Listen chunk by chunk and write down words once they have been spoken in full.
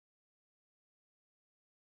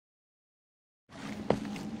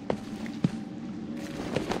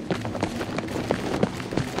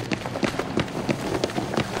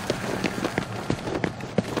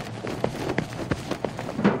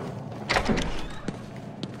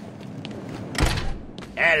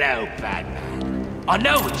Hello, Batman. I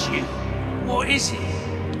know it's you. What is it?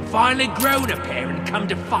 Finally grown a pair and come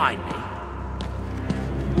to find me?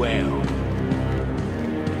 Well,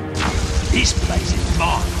 this place is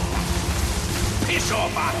mine. Piss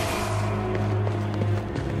off, Arkham.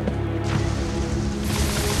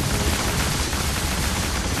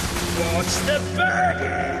 What's the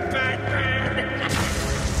burden, Batman?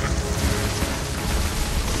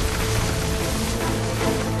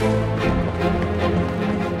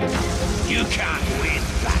 You can't win,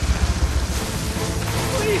 Batman.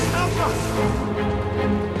 Please help us.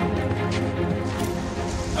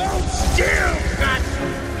 Hold still,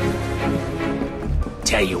 Batman.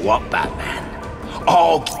 Tell you what, Batman.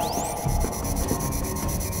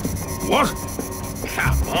 What?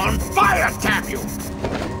 Come on, fire tap you!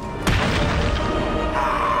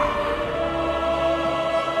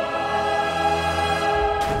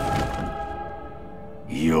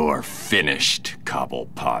 You're finished,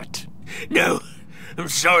 Cobblepot. No, I'm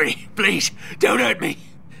sorry. Please, don't hurt me.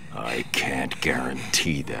 I can't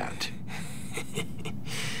guarantee that.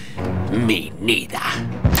 Me neither.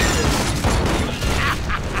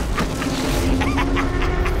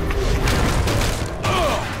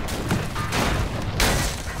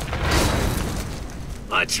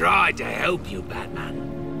 I tried to help you,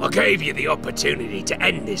 Batman. I gave you the opportunity to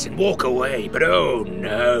end this and walk away, but oh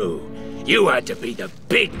no. You had to be the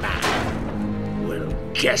big man. Well,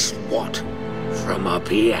 guess what? From up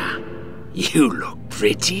here, you look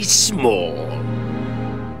pretty small.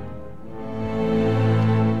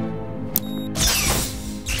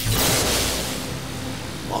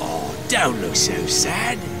 Oh, don't look so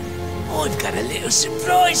sad. I've got a little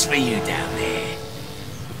surprise for you down there.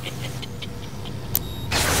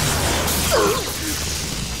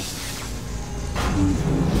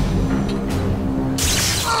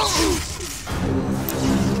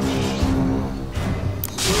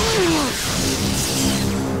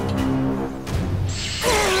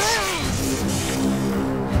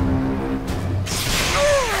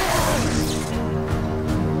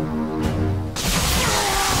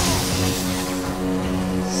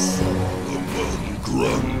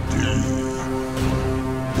 Grundy,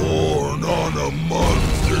 born on a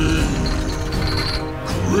Monday,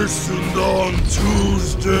 christened on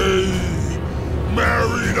Tuesday,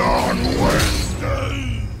 married on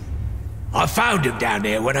Wednesday. I found him down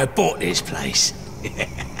there when I bought this place.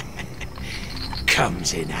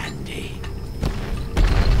 Comes in handy.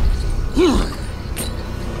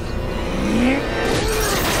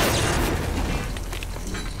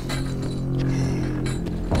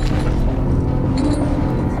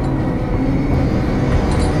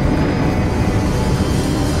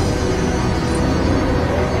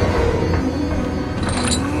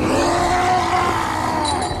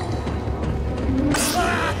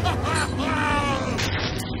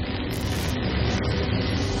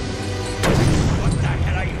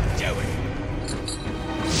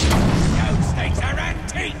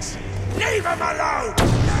 Leave him alone!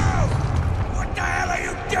 No! What the hell are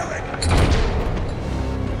you doing?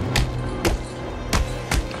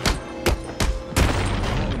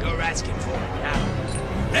 You're asking for it now.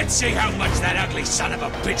 Let's see how much that ugly son of a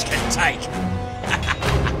bitch can take.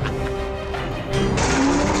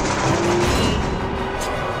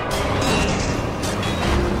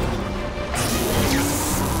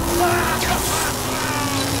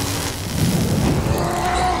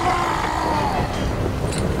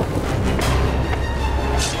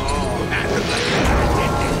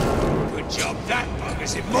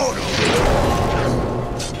 Immortal!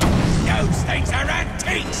 Those things are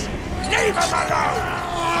antiques! Leave them alone!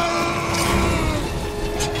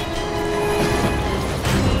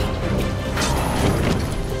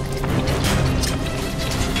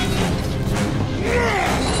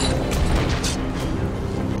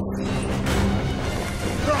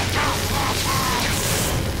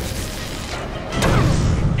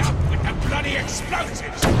 Enough with the bloody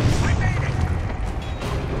explosives! I made it!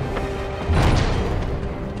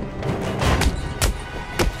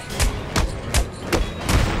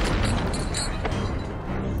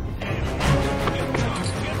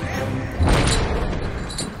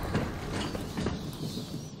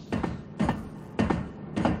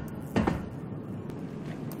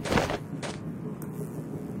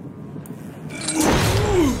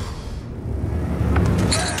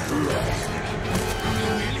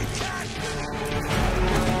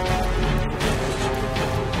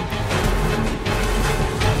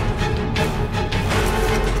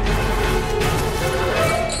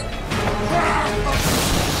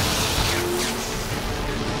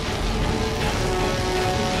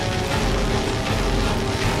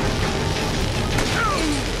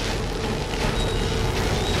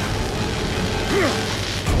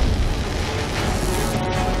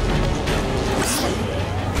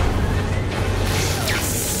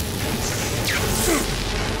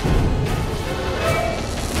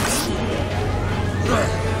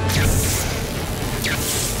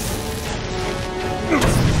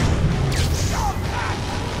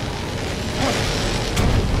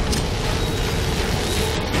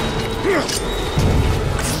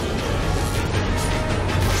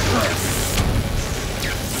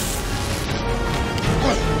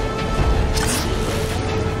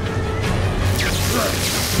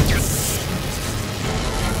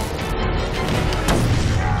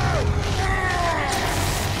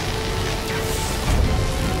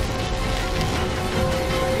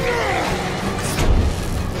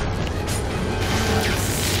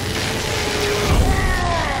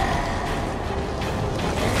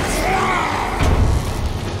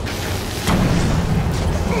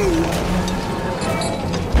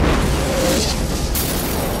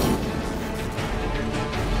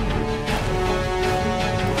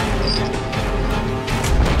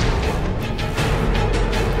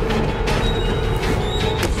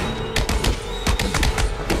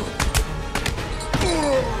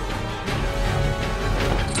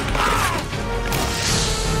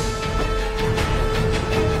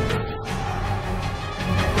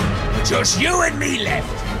 just you and me left.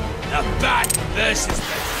 The Bat versus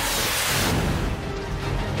the...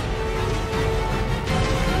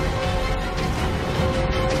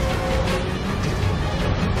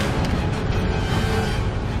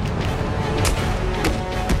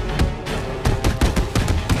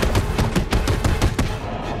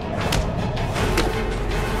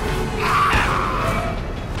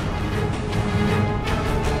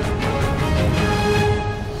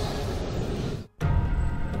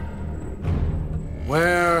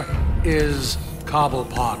 Where is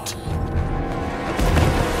Cobblepot?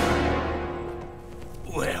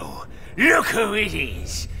 Well, look who it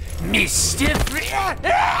is, Mr.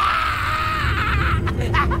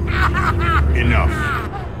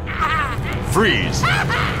 Enough. Freeze.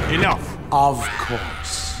 Enough. Of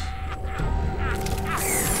course.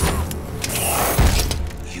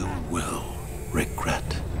 You will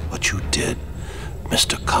regret what you did,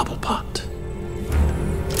 Mr. Cobblepot.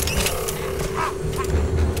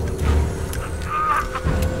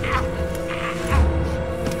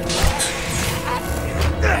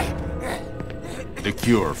 The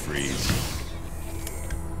cure, Freeze.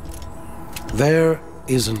 There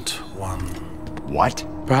isn't one. What?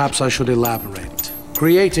 Perhaps I should elaborate.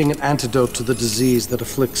 Creating an antidote to the disease that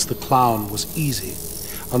afflicts the clown was easy.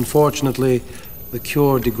 Unfortunately, the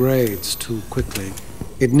cure degrades too quickly.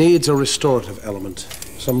 It needs a restorative element,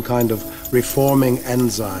 some kind of reforming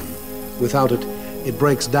enzyme. Without it, it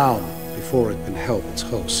breaks down before it can help its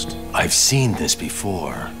host. I've seen this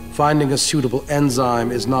before. Finding a suitable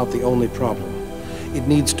enzyme is not the only problem. It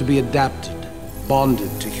needs to be adapted,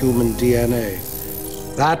 bonded to human DNA.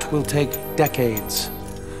 That will take decades.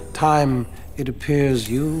 Time, it appears,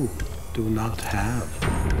 you do not have.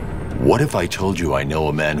 What if I told you I know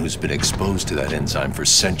a man who's been exposed to that enzyme for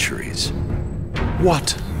centuries?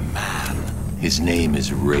 What man? His name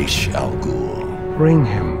is Ra's al Ghul. Bring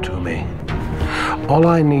him to me. All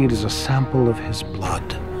I need is a sample of his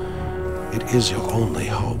blood. It is your only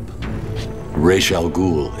hope. Ra's al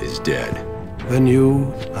Ghul is dead. Then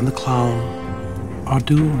you and the clown are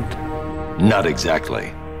doomed. Not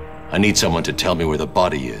exactly. I need someone to tell me where the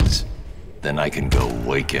body is. Then I can go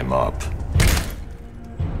wake him up.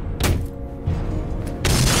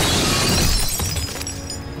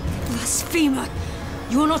 Blasphemer!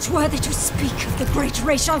 You are not worthy to speak of the great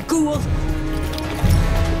Ra's al Ghul!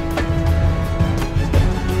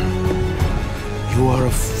 You are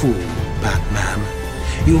a fool, Batman.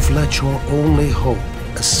 You've let your only hope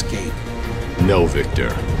escape. No,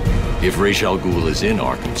 Victor. If Ra's al Ghul is in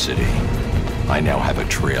Arkham City, I now have a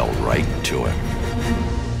trail right to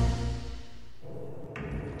him.